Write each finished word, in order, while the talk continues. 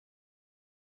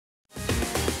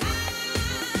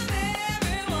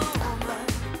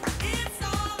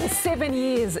7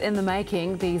 years in the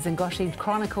making, the Zingoshi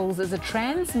Chronicles is a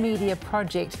transmedia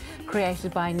project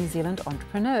created by New Zealand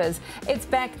entrepreneurs. It's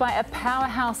backed by a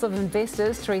powerhouse of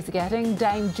investors, Teresa Gatting,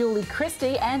 Dame Julie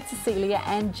Christie and Cecilia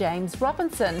and James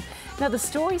Robinson. Now, the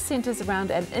story centres around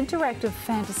an interactive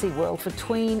fantasy world for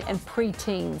tween and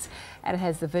pre-teens, and it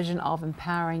has the vision of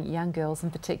empowering young girls in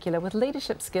particular with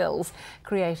leadership skills.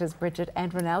 Creators Bridget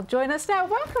and Ronelle join us now.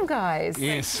 Welcome, guys.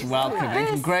 Yes, welcome, and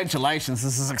congratulations.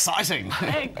 This is exciting.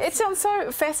 It sounds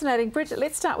so fascinating. Bridget,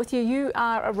 let's start with you. You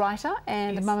are a writer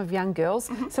and a mum of young girls.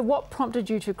 So what prompted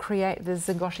you to create the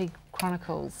Zingoshi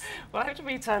Chronicles? Well, I have to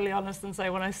be totally honest and say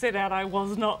when I set out I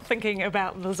was not thinking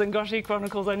about the Zingoshi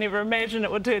Chronicles. I never imagined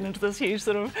it would turn into this huge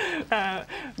sort of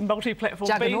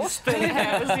multi-platform beast that it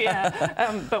has.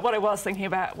 Yeah. But what I was thinking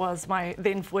about was my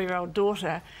then 4-year-old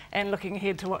daughter and looking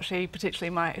ahead to what she potentially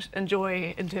might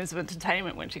enjoy in terms of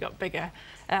entertainment when she got bigger.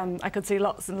 I could see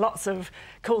lots and lots of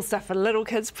cool stuff for little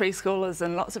kids, preschoolers,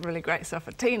 and lots of really great stuff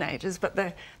for teenagers, but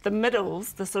the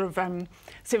middles, the sort of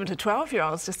 7 to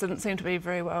 12-year-olds just didn't seem to be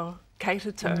very well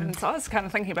catered to. And so I was kind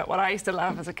of thinking about what I used to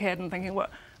love as a kid and thinking,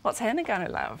 what's Hannah going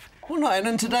to love? Well, no, and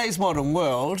in today's modern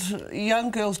world, young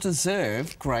girls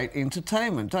deserve great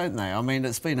entertainment, don't they? I mean,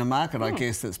 it's been a market, I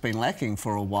guess, that's been lacking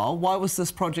for a while. Why was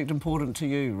this project important to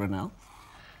you, Ronelle?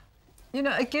 You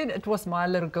know, again, it was my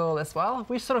little girl as well.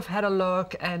 We sort of had a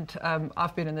look, and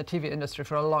I've been in the TV industry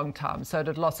for a long time, so I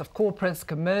did lots of corporates,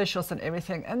 commercials and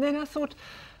everything. And then I thought,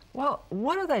 well,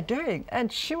 what are they doing?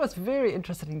 And she was very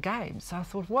interested in games. So I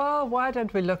thought, well, why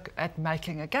don't we look at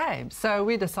making a game? So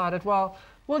we decided, well,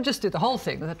 we'll just do the whole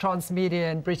thing, the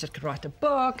transmedia, and Bridget could write a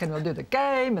book, and we'll do the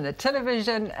game and the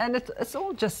television, and it's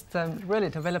all just really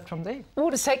developed from there.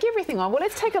 We'll just take everything on. Well,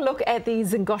 let's take a look at the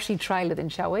Zingoshi trailer then,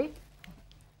 shall we?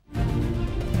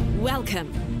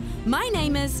 Welcome. My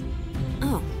name is...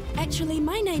 Oh, actually,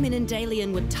 my name in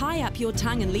Indalian would tie up your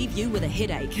tongue and leave you with a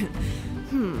headache.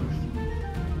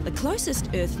 The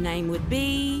closest Earth name would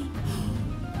be...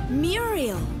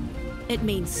 Muriel. It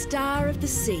means Star of the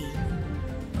Sea.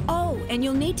 Oh, and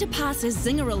you'll need to pass a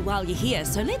zingeril while you're here,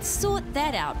 so let's sort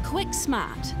that out quick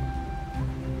smart.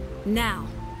 Now,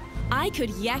 I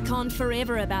could yak on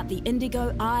forever about the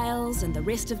Indigo Isles and the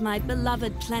rest of my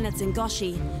beloved planet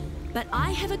Zingoshi, but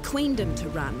I have a queendom to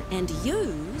run, and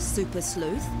you, Super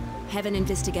Sleuth, have an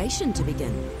investigation to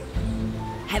begin.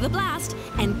 Have a blast,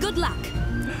 and good luck.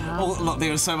 Oh, look,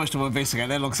 there is so much to investigate.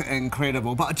 That looks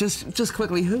incredible. But just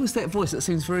quickly, who was that voice? It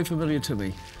seems very familiar to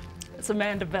me. It's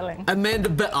Amanda Billing. Amanda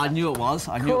Billing. I knew it was.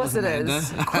 I knew it was Amanda. Of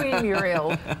course it is. Queen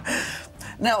Muriel.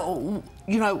 Now,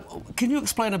 you know, can you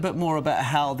explain a bit more about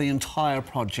how the entire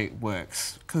project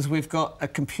works? Because we've got a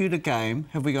computer game,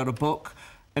 have we got a book,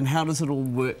 and how does it all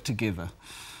work together?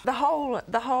 The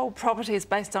whole property is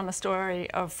based on a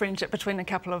story of friendship between a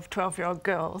couple of 12-year-old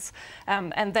girls,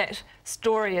 and that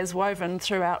story is woven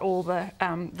throughout all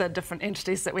the different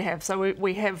entities that we have. So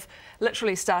we have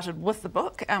literally started with the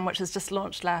book, which has just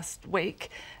launched last week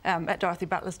at Dorothy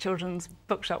Butler's Children's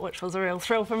Bookshop, which was a real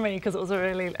thrill for me because it was a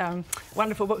really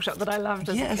wonderful bookshop that I loved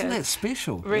as a kid. Yeah, isn't that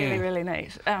special? Really, really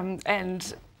neat. And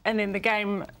then the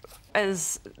game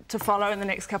is to follow in the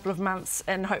next couple of months,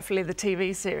 and hopefully the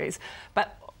TV series.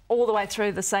 But all the way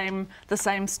through the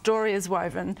same story is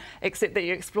woven, except that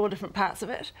you explore different parts of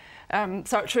it.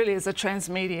 So it truly is a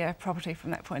transmedia property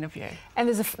from that point of view. And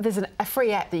there's a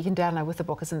free app that you can download with the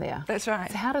book, isn't there? That's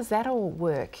right. So how does that all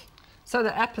work? So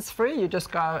the app is free. You just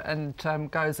go and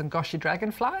go Zingoshi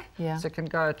Dragonfly. Yeah. So you can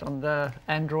go it on the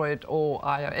Android or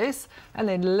iOS. And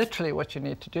then literally what you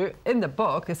need to do in the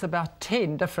book is about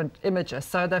 10 different images.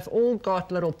 So they've all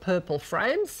got little purple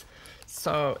frames.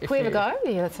 So if we have a go?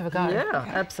 Yeah, let's have a go. Yeah,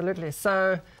 absolutely.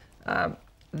 So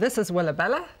this is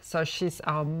Willabella. So she's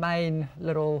our main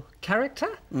little character.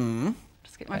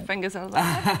 Just get my fingers out of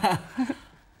that.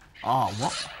 Oh,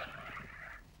 what?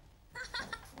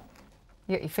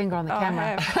 You got your finger on the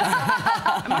camera.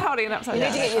 Am I holding it upside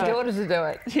down? You need to get your daughter to do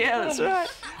it. Yeah, that's right.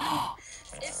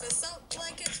 If the soap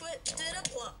like a twit did a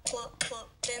plop, plop, plop,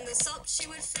 then the soap she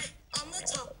would fit on the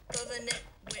top of a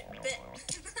nitwit bit.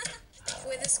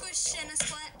 With a squish and a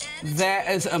splat and a That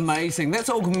is amazing. That's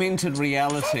augmented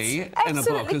reality in a book, isn't it?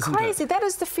 Absolutely crazy. That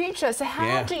is the future. So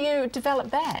how do you develop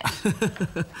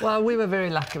that? Well, we were very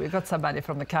lucky. We got somebody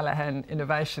from the Callaghan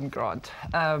Innovation Grant.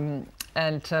 And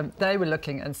they were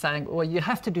looking and saying, well, you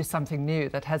have to do something new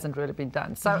that hasn't really been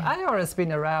done. So AR has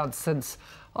been around since,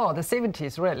 the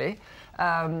 70s, really.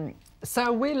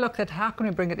 So we looked at how can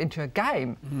we bring it into a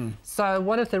game. So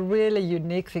one of the really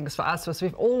unique things for us was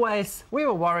we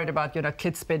were worried about, you know,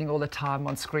 kids spending all the time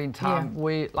on screen time.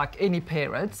 We, like any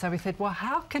parent, so we said, well,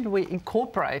 how can we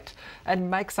incorporate and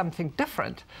make something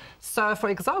different? So, for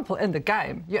example, in the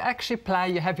game, you actually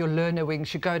play, you have your learner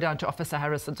wings, you go down to Officer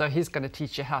Harrison, so he's going to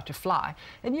teach you how to fly.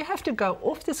 And you have to go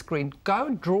off the screen, go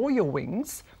and draw your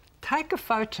wings, take a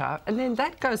photo, and then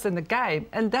that goes in the game,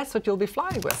 and that's what you'll be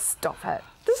flying with. Stop it.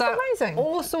 This is amazing.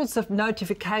 All sorts of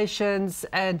notifications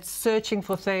and searching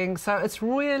for things. So it's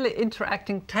really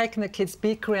interacting, taking the kids,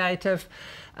 be creative.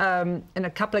 In a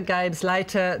couple of games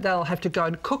later, they'll have to go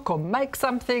and cook or make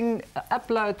something,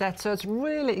 upload that. So it's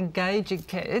really engaging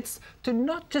kids to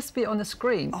not just be on the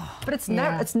screen, but it's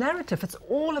narrative. It's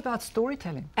all about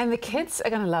storytelling. And the kids are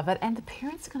going to love it, and the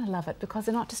parents are going to love it because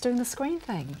they're not just doing the screen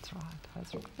thing. That's right.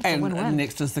 That's right. And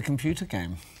next is the computer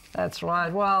game. That's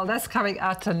right. Well, that's coming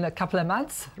out in a couple of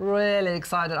months. Really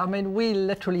excited. I mean, we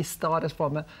literally started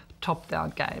from a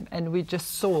top-down game and we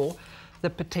just saw the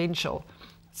potential.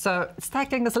 So it's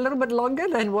taking us a little bit longer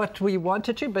than what we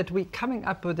wanted to, but we're coming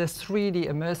up with this 3D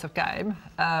immersive game.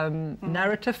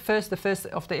 Narrative the first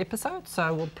of the episodes,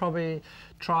 so we'll probably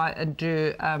try and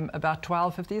do about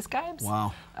 12 of these games.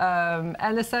 Wow.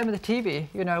 And the same with the TV.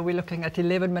 You know, we're looking at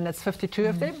 11 minutes, 52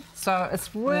 of them. So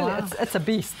it's really, it's a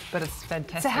beast, but it's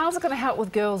fantastic. So how's it going to help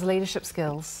with girls' leadership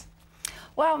skills?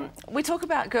 Well, we talk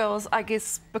about girls, I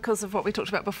guess, because of what we talked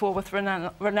about before with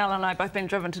Ronella and I both been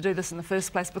driven to do this in the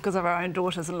first place because of our own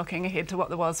daughters and looking ahead to what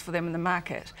there was for them in the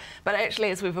market. But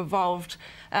actually, as we've evolved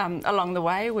along the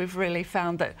way, we've really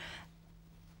found that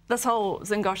this whole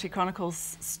Zingoshi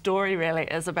Chronicles story really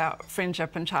is about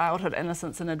friendship and childhood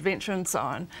innocence and adventure and so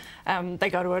on. They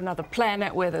go to another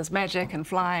planet where there's magic and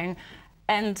flying.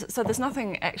 And so there's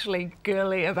nothing actually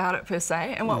girly about it per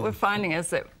se. And what we're finding is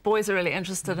that boys are really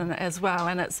interested in it as well.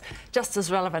 And it's just as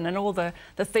relevant. And all the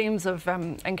themes of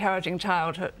encouraging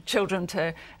children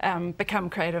to become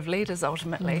creative leaders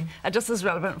ultimately are just as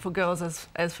relevant for girls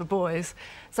as for boys.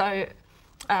 So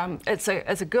it's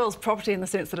a girls' property in the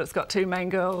sense that it's got two main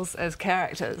girls as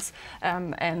characters,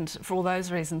 and for all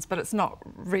those reasons, but it's not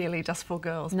really just for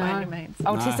girls by any means.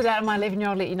 I'll test it out on my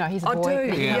 11-year-old, let you know he's a boy.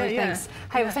 Thanks.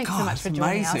 Hey, well, thanks so much for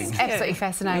joining us. Absolutely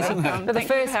fascinating. But the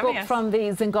first book from the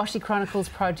Zingoshi Chronicles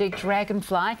project,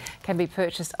 Dragonfly, can be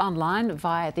purchased online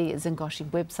via the Zingoshi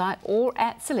website or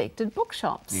at selected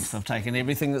bookshops. Yes, I've taken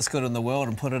everything that's good in the world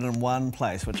and put it in one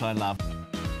place, which I love.